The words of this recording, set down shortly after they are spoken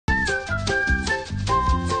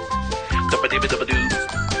Let's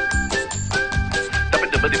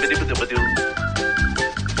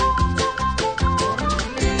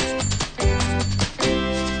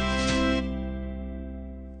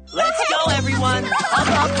go, everyone. Up.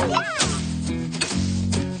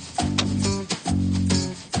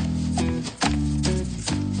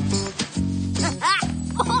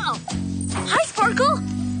 Hi, Sparkle.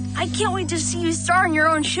 I can't wait to see you star in your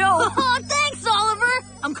own show. Oh, thanks, Oliver.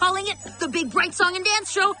 I'm calling it the Big Bright Song and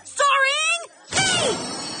Dance Show, starring me.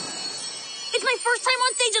 It's my first time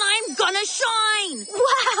on stage, and I'm gonna shine.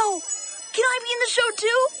 Wow. Can I be in the show,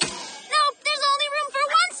 too? No, there's only room for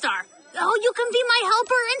one star. Oh, you can be my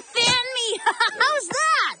helper and fan me. How's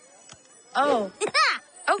that? Oh.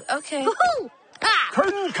 Oh, okay. Woohoo! Ah,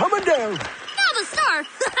 Curtain coming down. now the star.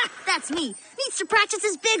 That's me. Needs to practice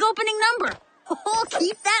his big opening number. Oh,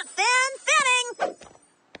 keep that fan fanning.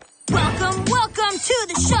 Welcome to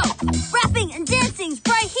the show. Rapping and dancing's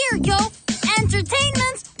right here, yo.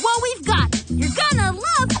 Entertainment's what we've got. You're gonna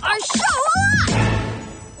love our show a lot.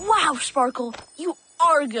 Wow, Sparkle. You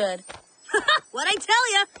are good. What'd I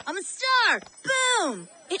tell ya? I'm a star. Boom.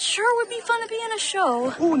 It sure would be fun to be in a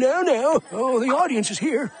show. Oh, now. Oh, the audience is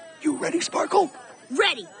here. You ready, Sparkle?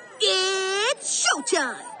 Ready. It's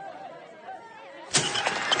showtime.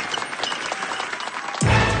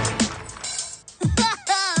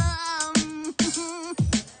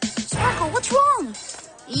 Sparkle, what's wrong?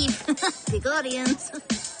 Big audience.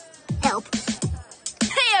 Help.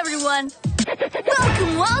 Hey, everyone.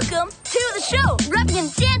 Welcome to the show. Rapping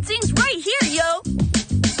and dancing's right here, yo.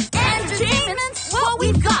 Entertainment's what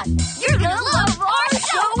we've got. You're gonna love our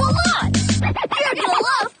show a lot. You're gonna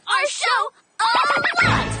love our show a lot.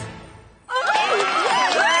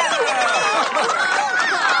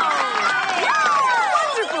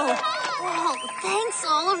 Wonderful. Oh, thanks,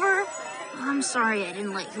 Oliver. I'm sorry I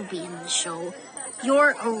didn't let you be in the show.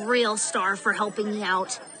 You're a real star for helping me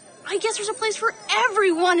out. I guess there's a place for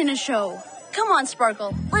everyone in a show. Come on,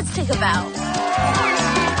 Sparkle. Let's take a bow.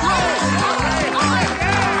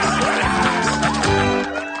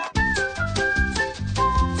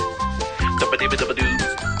 Dubba-dibba-dubba-doo.